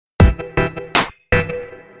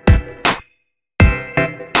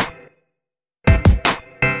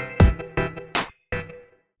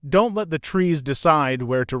Don't let the trees decide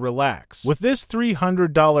where to relax with this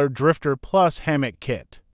 $300 Drifter Plus hammock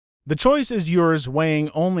kit. The choice is yours, weighing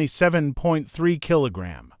only 7.3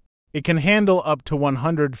 kilogram. It can handle up to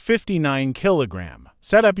 159 kilogram.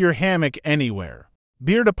 Set up your hammock anywhere,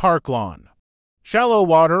 be it a park lawn, shallow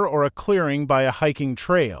water, or a clearing by a hiking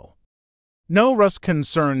trail. No rust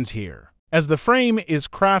concerns here, as the frame is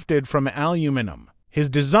crafted from aluminum. His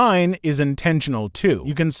design is intentional too.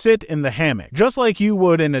 You can sit in the hammock just like you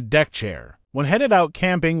would in a deck chair. When headed out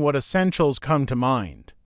camping, what essentials come to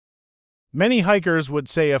mind? Many hikers would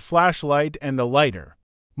say a flashlight and a lighter.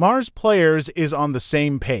 Mars Players is on the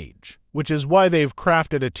same page, which is why they've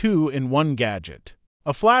crafted a 2-in-1 gadget.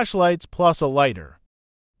 A flashlight plus a lighter.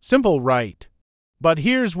 Simple, right? But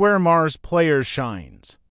here's where Mars Players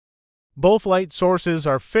shines. Both light sources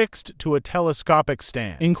are fixed to a telescopic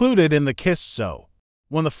stand included in the kit, so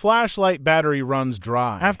when the flashlight battery runs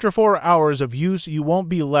dry, after 4 hours of use, you won't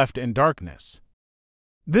be left in darkness.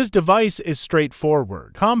 This device is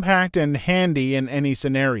straightforward, compact, and handy in any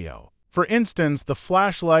scenario. For instance, the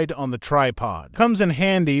flashlight on the tripod comes in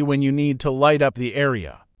handy when you need to light up the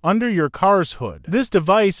area under your car's hood. This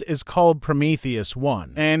device is called Prometheus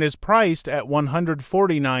 1 and is priced at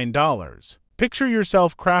 $149. Picture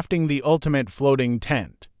yourself crafting the ultimate floating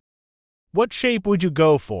tent. What shape would you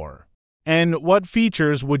go for? And what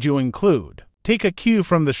features would you include? Take a cue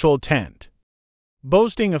from the Shoal Tent,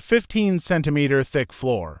 boasting a 15-centimeter thick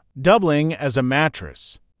floor, doubling as a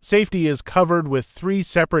mattress. Safety is covered with 3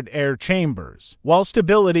 separate air chambers, while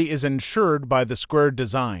stability is ensured by the square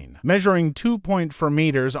design, measuring 2.4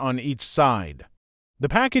 meters on each side. The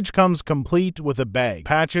package comes complete with a bag,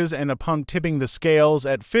 patches, and a pump, tipping the scales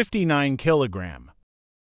at 59 kilogram.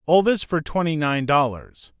 All this for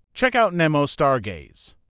 $29. Check out NEMO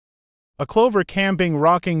Stargaze, a Clover camping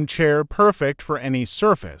rocking chair perfect for any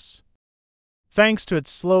surface. Thanks to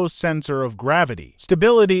its slow sensor of gravity,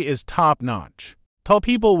 stability is top-notch. Tall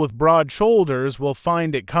people with broad shoulders will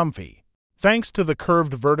find it comfy, thanks to the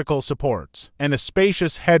curved vertical supports and a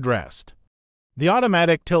spacious headrest. The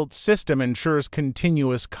automatic tilt system ensures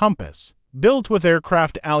continuous compass. Built with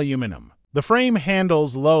aircraft aluminum, the frame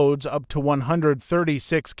handles loads up to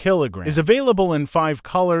 136 kilograms, is available in 5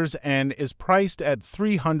 colors, and is priced at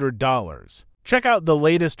 $300. Check out the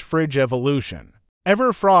latest fridge evolution,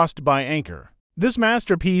 EverFrost by Anker. This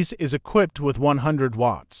masterpiece is equipped with 100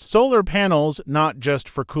 watts solar panels, not just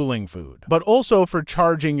for cooling food, but also for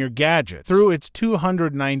charging your gadgets through its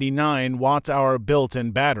 299 watt-hour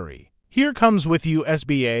built-in battery. Here comes with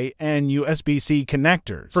USB-A and USB-C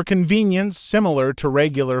connectors for convenience, similar to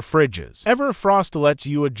regular fridges. EverFrost lets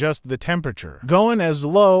you adjust the temperature, going as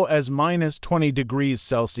low as -20 degrees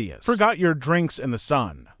Celsius. Forgot your drinks in the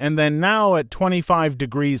sun, and then now at 25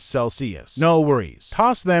 degrees Celsius. No worries.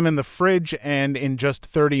 Toss them in the fridge and in just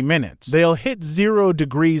 30 minutes, they'll hit 0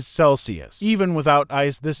 degrees Celsius. Even without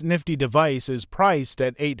ice, this nifty device is priced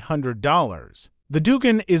at $800. The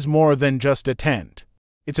THEDOOKAN is more than just a tent.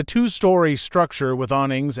 It's a 2-story structure with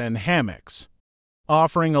awnings and hammocks,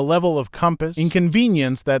 offering a level of compass and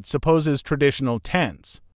convenience that supposes traditional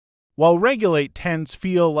tents. While regular tents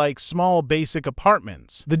feel like small basic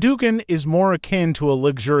apartments, the THEDOOKAN is more akin to a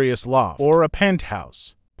luxurious loft or a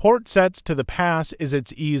penthouse. Port sets to the pass is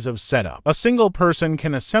its ease of setup. A single person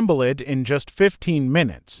can assemble it in just 15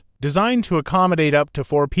 minutes, designed to accommodate up to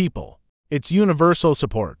 4 people. Its universal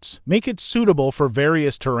supports make it suitable for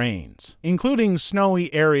various terrains, including snowy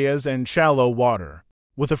areas and shallow water.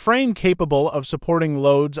 With a frame capable of supporting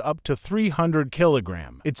loads up to 300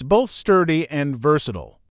 kilograms, it's both sturdy and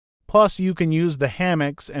versatile. Plus, you can use the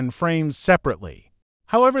hammocks and frames separately.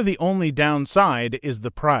 However, the only downside is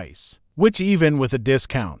the price, which even with a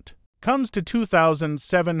discount comes to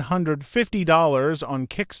 $2,750 on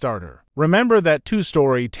Kickstarter. Remember that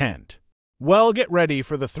 2-story tent? Well, get ready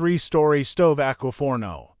for the 3-story stove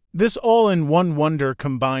Aquaforno. This all-in-one wonder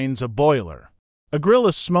combines a boiler, a grill,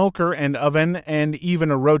 a smoker and oven, and even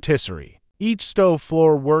a rotisserie. Each stove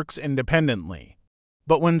floor works independently,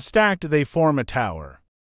 but when stacked they form a tower,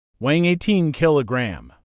 weighing 18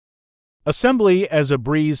 kilograms. Assembly as a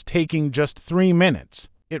breeze, taking just 3 minutes.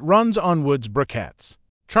 It runs on wood briquettes,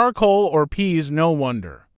 charcoal, or peas. No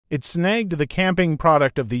wonder it snagged the Camping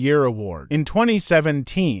Product of the Year award in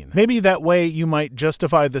 2017. Maybe that way you might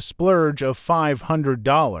justify the splurge of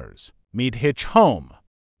 $500. Meet Hitch Home,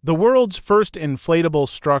 the world's first inflatable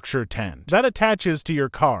structure tent that attaches to your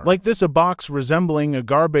car like this, a box resembling a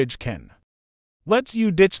garbage can. Lets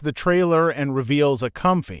you ditch the trailer and reveals a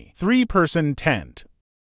comfy 3-person tent.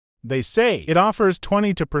 They say it offers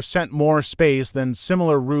 20% more space than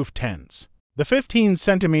similar roof tents. The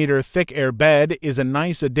 15-centimeter thick air bed is a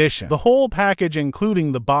nice addition. The whole package,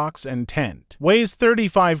 including the box and tent, weighs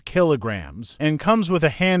 35 kilograms and comes with a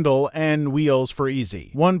handle and wheels for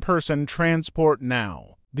easy one-person transport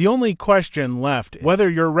now. The only question left is whether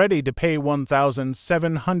you're ready to pay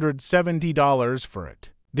 $1,770 for it.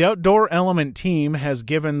 The Outdoor Element team has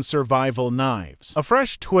given survival knives a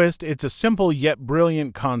fresh twist. It's a simple yet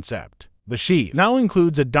brilliant concept. The sheath now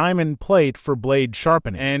includes a diamond plate for blade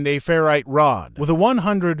sharpening and a ferrite rod with a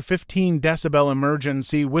 115 decibel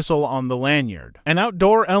emergency whistle on the lanyard. An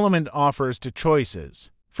Outdoor Element offers two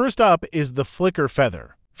choices. First up is the Flicker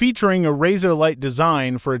Feather, featuring a razor-light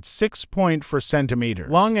design for its 6.4 centimeters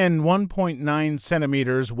long and 1.9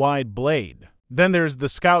 centimeters wide blade. Then there's the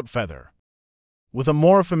Scout Feather, with a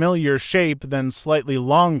more familiar shape than slightly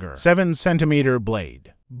longer 7-centimeter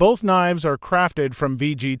blade. Both knives are crafted from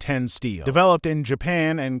VG10 steel, developed in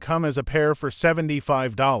Japan, and come as a pair for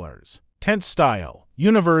 $75. Tentsile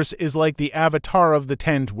Universe is like the avatar of the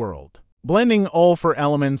tent world, blending all four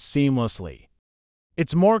elements seamlessly.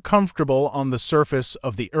 It's more comfortable on the surface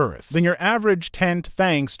of the earth than your average tent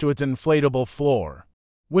thanks to its inflatable floor,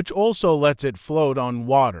 which also lets it float on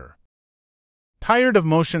water. Tired of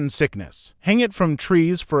motion sickness? Hang it from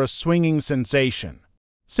trees for a swinging sensation.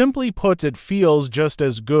 Simply put, it feels just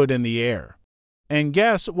as good in the air. And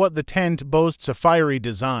guess what? The tent boasts a fiery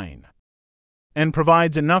design and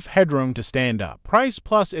provides enough headroom to stand up. Price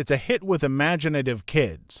plus, it's a hit with imaginative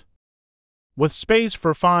kids, with space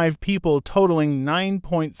for 5 people totaling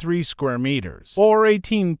 9.3 square meters or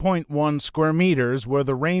 18.1 square meters, where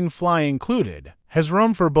the rain fly included has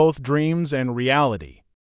room for both dreams and reality.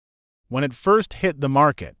 When it first hit the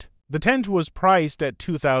market, the tent was priced at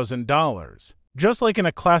 $2,000. Just like in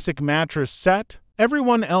a classic mattress set,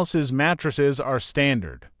 everyone else's mattresses are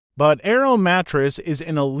standard. But Aero mattress is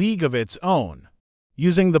in a league of its own.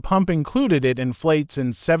 Using the pump included, it inflates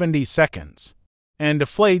in 70 seconds and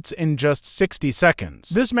deflates in just 60 seconds.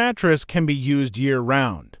 This mattress can be used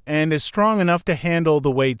year-round and is strong enough to handle the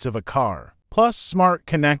weights of a car. Plus, smart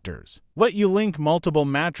connectors let you link multiple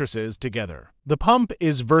mattresses together. The pump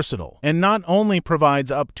is versatile and not only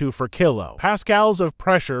provides up to 4 kilopascals of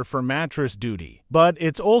pressure for mattress duty, but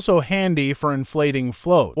it's also handy for inflating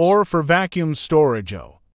floats or for vacuum storage.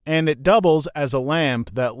 And it doubles as a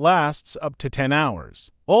lamp that lasts up to 10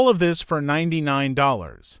 hours. All of this for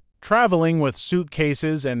 $99. Traveling with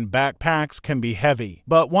suitcases and backpacks can be heavy,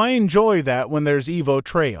 but why enjoy that when there's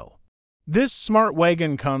EVOTRAIL? This smart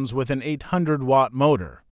wagon comes with an 800-watt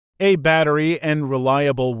motor, a battery, and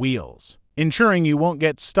reliable wheels, ensuring you won't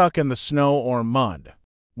get stuck in the snow or mud.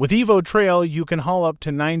 With EVOTRAIL, you can haul up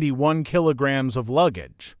to 91 kilograms of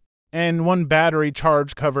luggage, and one battery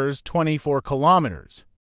charge covers 24 kilometers.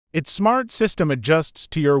 Its smart system adjusts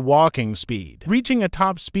to your walking speed, reaching a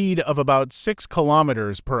top speed of about 6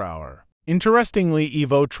 kilometers per hour. Interestingly,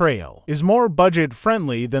 EVOTRAIL is more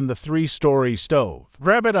budget-friendly than the 3-story stove.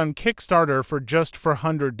 Grab it on Kickstarter for just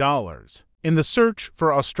 $400. In the search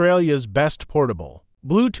for Australia's best portable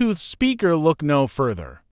Bluetooth speaker, look no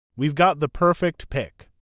further. We've got the perfect pick.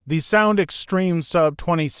 The Sound Extreme Sub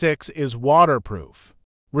 26 is waterproof,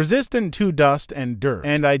 resistant to dust and dirt,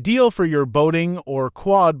 and ideal for your boating or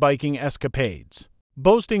quad biking escapades.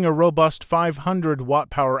 Boasting a robust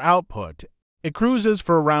 500-watt power output, it cruises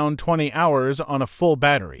for around 20 hours on a full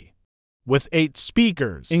battery. With 8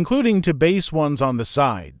 speakers, including 2 bass ones on the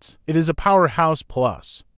sides, it is a powerhouse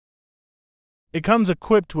plus. It comes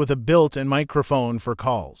equipped with a built-in microphone for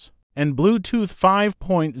calls and Bluetooth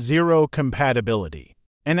 5.0 compatibility.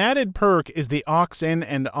 An added perk is the aux-in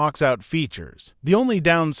and aux-out features. The only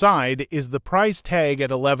downside is the price tag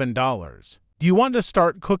at $11. Do you want to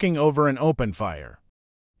start cooking over an open fire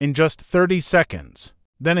in just 30 seconds?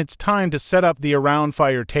 Then it's time to set up the around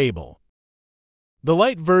fire table. The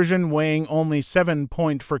light version, weighing only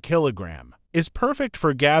 7.4 kilograms, is perfect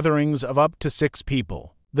for gatherings of up to 6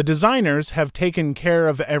 people. The designers have taken care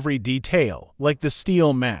of every detail, like the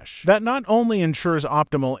steel mesh, that not only ensures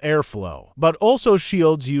optimal airflow, but also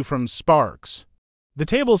shields you from sparks. The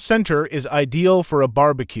table center is ideal for a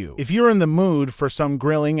barbecue. If you're in the mood for some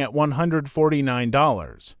grilling at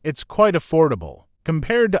 $149, it's quite affordable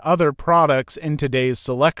compared to other products in today's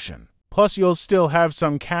selection. Plus, you'll still have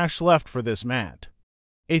some cash left for this mat.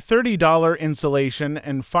 A $30 insulation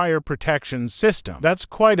and fire protection system. That's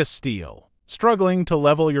quite a steal. Struggling to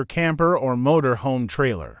level your camper or motorhome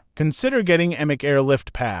trailer? Consider getting EMUK-Air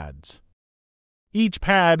Lift pads. Each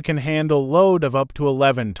pad can handle load of up to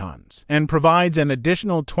 11 tons and provides an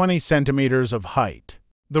additional 20 centimeters of height.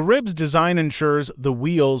 The ribs design ensures the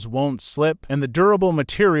wheels won't slip, and the durable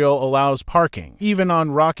material allows parking, even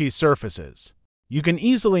on rocky surfaces. You can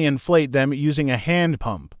easily inflate them using a hand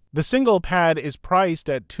pump. The single pad is priced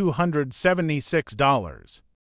at $276.